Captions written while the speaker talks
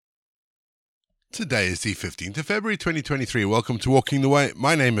Today is the 15th of February 2023. Welcome to Walking the Way.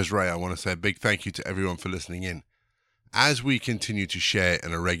 My name is Ray. I want to say a big thank you to everyone for listening in as we continue to share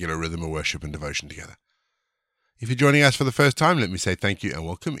in a regular rhythm of worship and devotion together. If you're joining us for the first time, let me say thank you and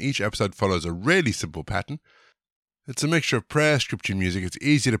welcome. Each episode follows a really simple pattern. It's a mixture of prayer, scripture, and music. It's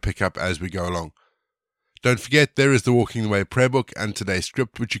easy to pick up as we go along. Don't forget, there is the Walking the Way prayer book and today's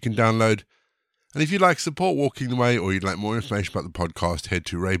script, which you can download. And if you'd like support Walking the Way or you'd like more information about the podcast, head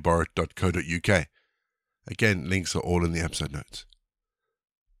to rayborrett.co.uk. Again, links are all in the episode notes.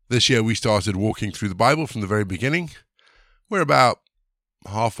 This year we started walking through the Bible from the very beginning. We're about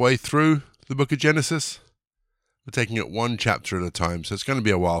halfway through the book of Genesis. We're taking it one chapter at a time, so it's going to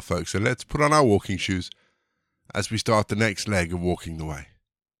be a while, folks. So let's put on our walking shoes as we start the next leg of Walking the Way.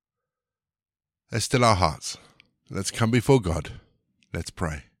 Let's still our hearts. Let's come before God. Let's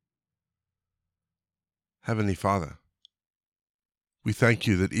pray. Heavenly Father, we thank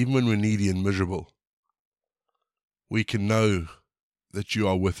you that even when we're needy and miserable, we can know that you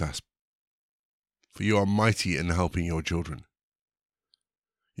are with us, for you are mighty in helping your children.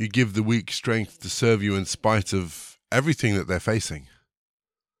 You give the weak strength to serve you in spite of everything that they're facing.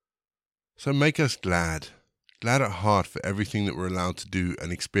 So make us glad at heart for everything that we're allowed to do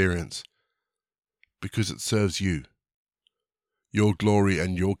and experience, because it serves you, your glory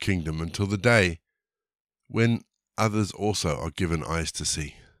and your kingdom, until the day when others also are given eyes to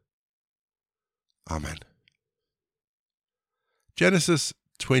see. Amen. Genesis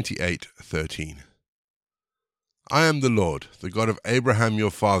 28:13. I am the Lord, the God of Abraham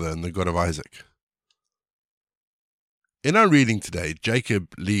your father and the God of Isaac. In our reading today,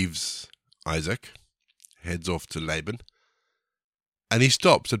 Jacob leaves Isaac, heads off to Laban, and he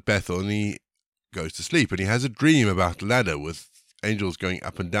stops at Bethel and he goes to sleep, and he has a dream about a ladder with angels going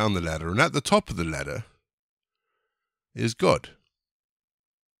up and down the ladder, and at the top of the ladder is God.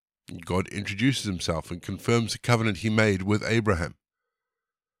 God introduces himself and confirms the covenant he made with Abraham,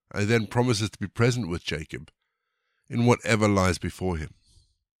 and then promises to be present with Jacob in whatever lies before him.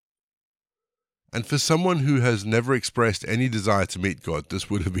 And for someone who has never expressed any desire to meet God, this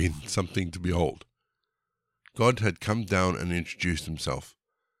would have been something to behold. God had come down and introduced himself,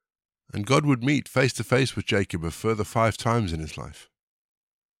 and God would meet face to face with Jacob a further 5 times in his life.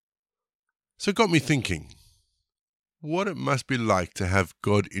 So it got me thinking what it must be like to have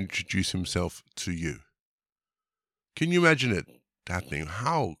God introduce himself to you. Can you imagine it happening?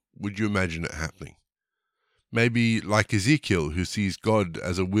 How would you imagine it happening? Maybe like Ezekiel, who sees God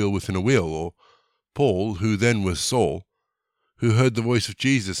as a wheel within a wheel, or Paul, who then was Saul, who heard the voice of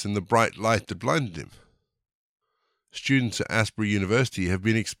Jesus in the bright light that blinded him. Students at Asbury University have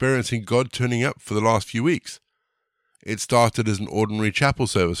been experiencing God turning up for the last few weeks. It started as an ordinary chapel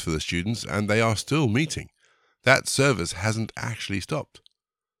service for the students, and they are still meeting. That service hasn't actually stopped.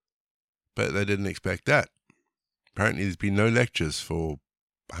 But they didn't expect that. Apparently there's been no lectures for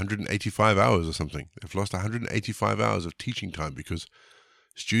 185 hours or something. They've lost 185 hours of teaching time because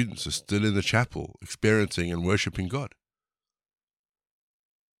students are still in the chapel experiencing and worshipping God.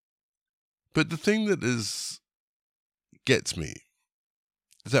 But the thing that gets me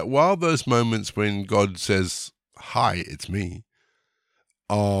is that while those moments when God says, "Hi, it's me,"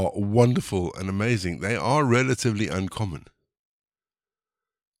 are wonderful and amazing, they are relatively uncommon.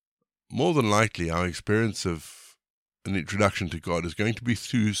 More than likely, our experience of an introduction to God is going to be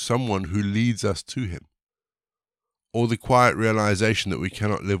through someone who leads us to him, or the quiet realization that we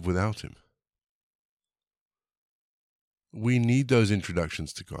cannot live without him. We need those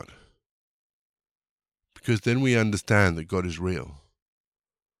introductions to God, because then we understand that God is real.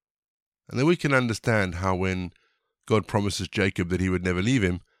 And then we can understand how when God promises Jacob that he would never leave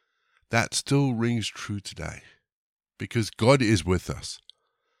him, that still rings true today. Because God is with us,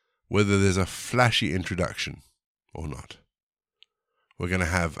 whether there's a flashy introduction or not. We're going to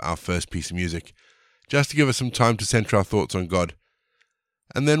have our first piece of music, just to give us some time to center our thoughts on God.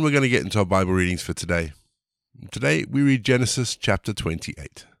 And then we're going to get into our Bible readings for today. Today we read Genesis chapter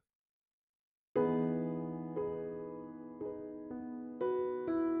 28.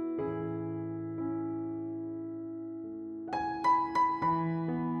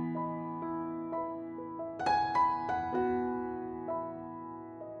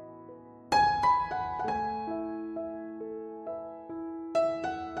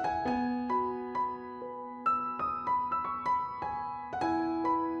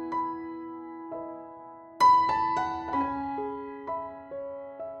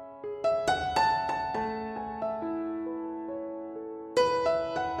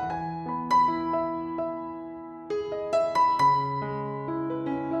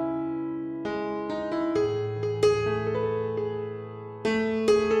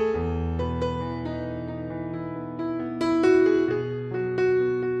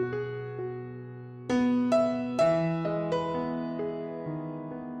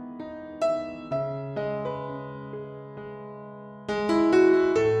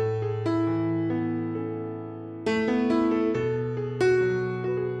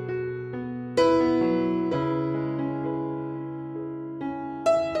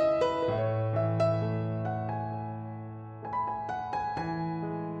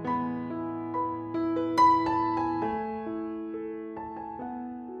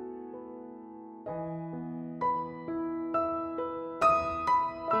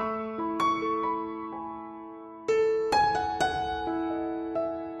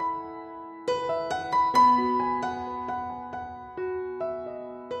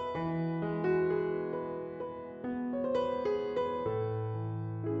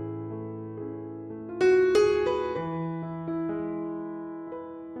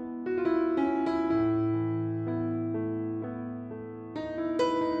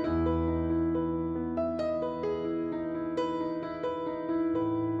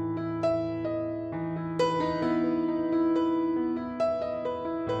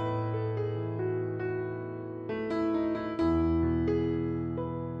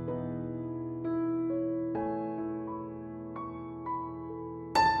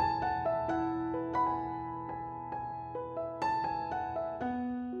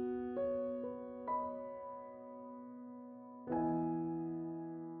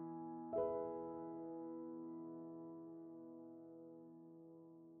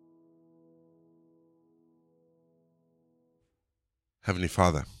 Heavenly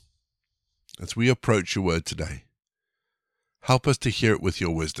Father, as we approach your word today, help us to hear it with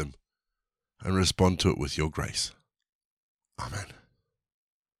your wisdom and respond to it with your grace. Amen.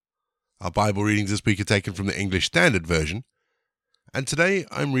 Our Bible readings this week are taken from the English Standard Version, and today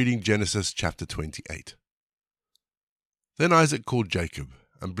I'm reading Genesis chapter 28. Then Isaac called Jacob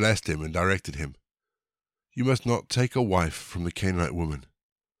and blessed him and directed him, "You must not take a wife from the Canaanite woman.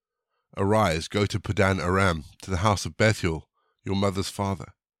 Arise, go to Padan Aram, to the house of Bethuel, your mother's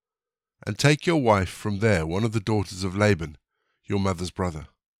father, and take your wife from there, one of the daughters of Laban, your mother's brother.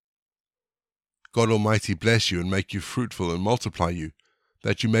 God Almighty bless you and make you fruitful and multiply you,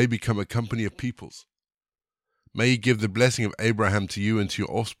 that you may become a company of peoples. May he give the blessing of Abraham to you and to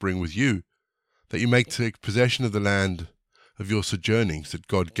your offspring with you, that you may take possession of the land of your sojournings that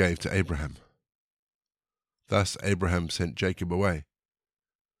God gave to Abraham." Thus Abraham sent Jacob away,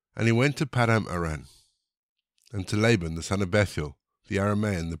 and he went to Padan Aram, and to Laban the son of Bethuel, the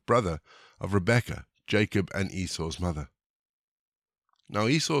Aramean, the brother of Rebekah, Jacob and Esau's mother. Now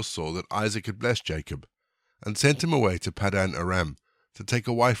Esau saw that Isaac had blessed Jacob, and sent him away to Padan Aram to take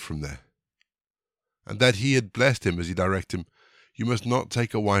a wife from there, and that he had blessed him as he directed him, "You must not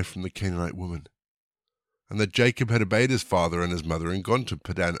take a wife from the Canaanite woman," and that Jacob had obeyed his father and his mother and gone to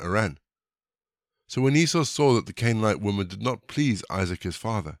Padan Aram. So when Esau saw that the Canaanite woman did not please Isaac his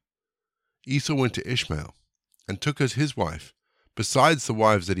father, Esau went to Ishmael, and took as his wife, besides the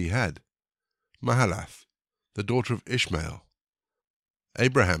wives that he had, Mahalath, the daughter of Ishmael,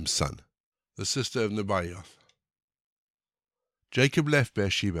 Abraham's son, the sister of Nebaioth. Jacob left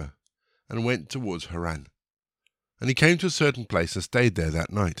Beersheba, and went towards Haran. And he came to a certain place and stayed there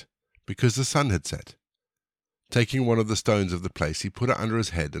that night, because the sun had set. Taking one of the stones of the place, he put it under his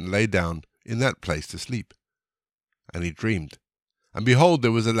head, and lay down in that place to sleep. And he dreamed, and behold,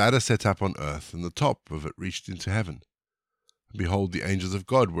 there was a ladder set up on earth, and the top of it reached into heaven. And behold, the angels of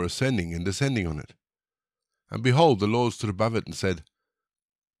God were ascending and descending on it. And behold, the Lord stood above it and said,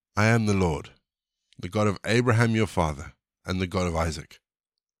 "I am the Lord, the God of Abraham your father, and the God of Isaac.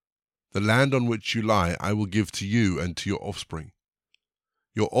 The land on which you lie I will give to you and to your offspring.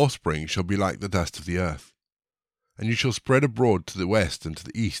 Your offspring shall be like the dust of the earth, and you shall spread abroad to the west and to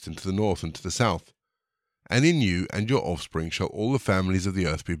the east and to the north and to the south, and in you and your offspring shall all the families of the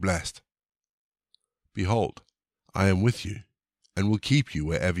earth be blessed. Behold, I am with you, and will keep you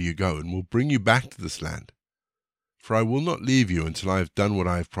wherever you go, and will bring you back to this land. For I will not leave you until I have done what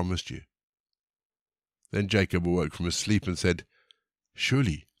I have promised you." Then Jacob awoke from his sleep and said,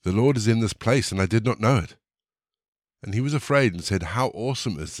 "Surely the Lord is in this place, and I did not know it." And he was afraid and said, "How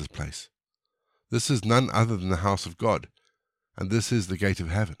awesome is this place! This is none other than the house of God, and this is the gate of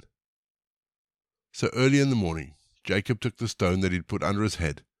heaven." So early in the morning Jacob took the stone that he had put under his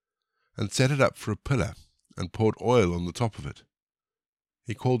head, and set it up for a pillar, and poured oil on the top of it.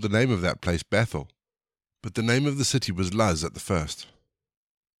 He called the name of that place Bethel, but the name of the city was Luz at the first.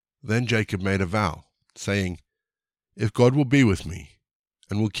 Then Jacob made a vow, saying, "If God will be with me,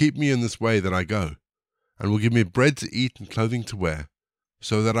 and will keep me in this way that I go, and will give me bread to eat and clothing to wear,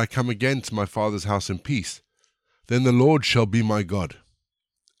 so that I come again to my father's house in peace, then the Lord shall be my God.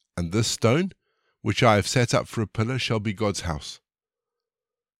 And this stone, which I have set up for a pillar, shall be God's house.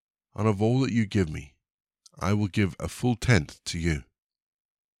 And of all that you give me, I will give a full tenth to you."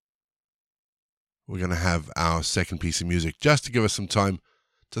 We're going to have our second piece of music just to give us some time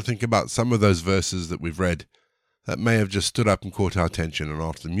to think about some of those verses that we've read that may have just stood up and caught our attention. And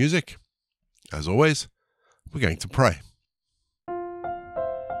after the music, as always, we're going to pray.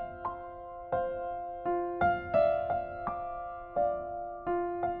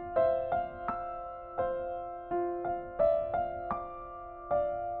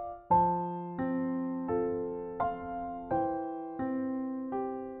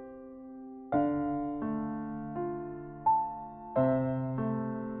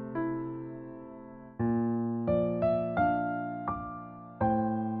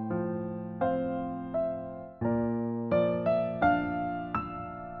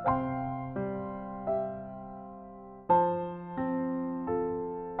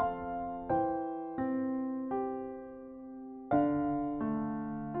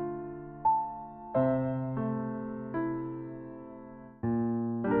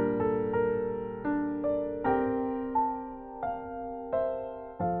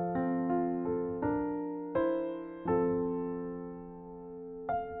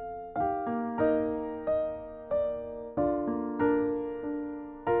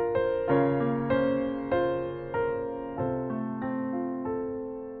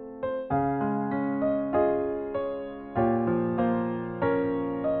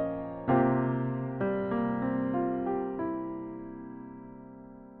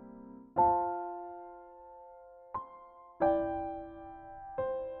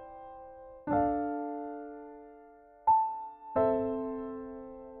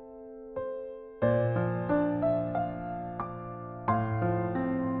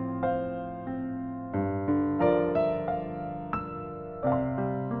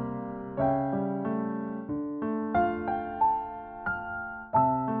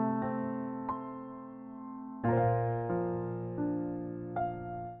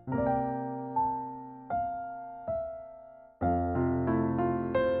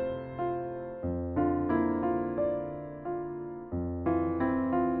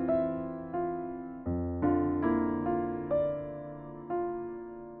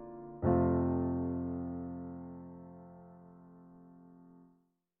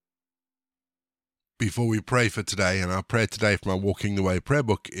 Before we pray for today, and our prayer today from our Walking the Way prayer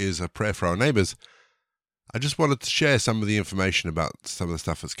book is a prayer for our neighbors, I just wanted to share some of the information about some of the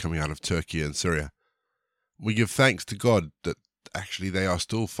stuff that's coming out of Turkey and Syria. We give thanks to God that actually they are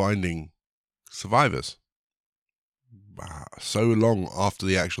still finding survivors. So long after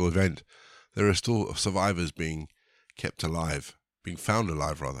the actual event, there are still survivors being kept alive, being found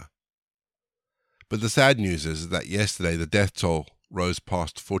alive rather. But the sad news is that yesterday the death toll rose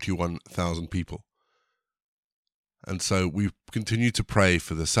past 41,000 people. And so we continue to pray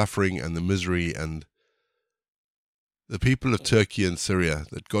for the suffering and the misery and the people of Turkey and Syria,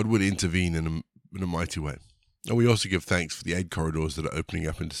 that God would intervene in a mighty way. And we also give thanks for the aid corridors that are opening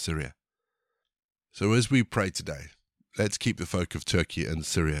up into Syria. So as we pray today, let's keep the folk of Turkey and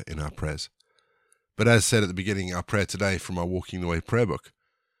Syria in our prayers. But as said at the beginning, our prayer today from our Walking the Way prayer book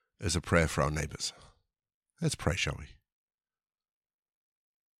is a prayer for our neighbors. Let's pray, shall we?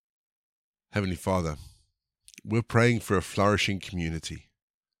 Heavenly Father, we're praying for a flourishing community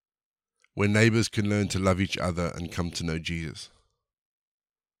where neighbors can learn to love each other and come to know Jesus.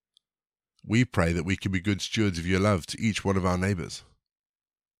 We pray that we can be good stewards of your love to each one of our neighbors,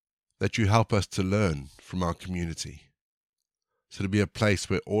 that you help us to learn from our community, so to be a place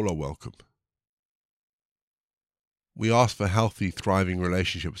where all are welcome. We ask for healthy, thriving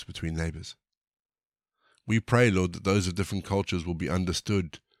relationships between neighbors. We pray, Lord, that those of different cultures will be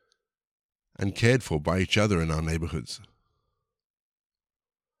understood and cared for by each other in our neighborhoods.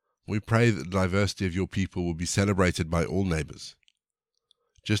 We pray that the diversity of your people will be celebrated by all neighbors,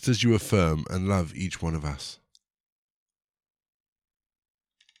 just as you affirm and love each one of us.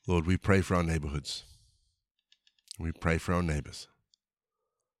 Lord, we pray for our neighborhoods. We pray for our neighbors.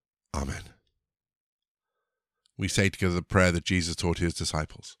 Amen. We say together the prayer that Jesus taught his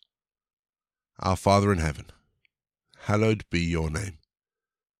disciples. Our Father in heaven, hallowed be your name.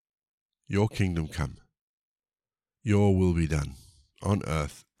 Your kingdom come. Your will be done, on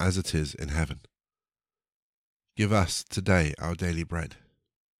earth as it is in heaven. Give us today our daily bread.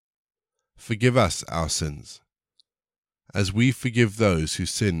 Forgive us our sins, as we forgive those who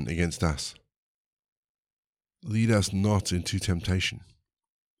sin against us. Lead us not into temptation,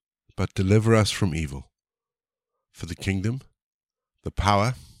 but deliver us from evil. For the kingdom, the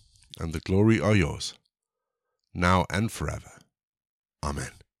power, and the glory are yours, now and forever.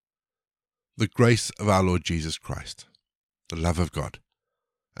 Amen. The grace of our Lord Jesus Christ, the love of God,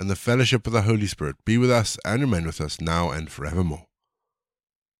 and the fellowship of the Holy Spirit be with us and remain with us now and forevermore.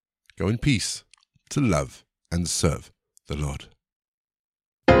 Go in peace to love and serve the Lord.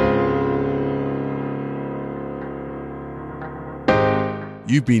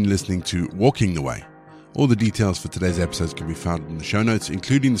 You've been listening to Walking the Way. All the details for today's episodes can be found in the show notes,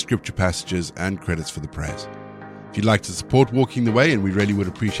 including the scripture passages and credits for the prayers. If you'd like to support Walking the Way, and we really would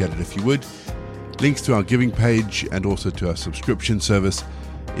appreciate it if you would, links to our giving page and also to our subscription service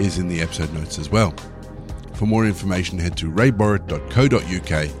is in the episode notes as well. For more information, head to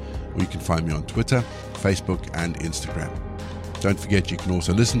rayborrett.co.uk, or you can find me on Twitter, Facebook, and Instagram. Don't forget you can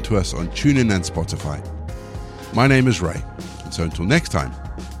also listen to us on TuneIn and Spotify. My name is Ray, and so until next time,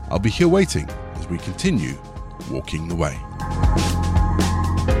 I'll be here waiting as we continue walking the way.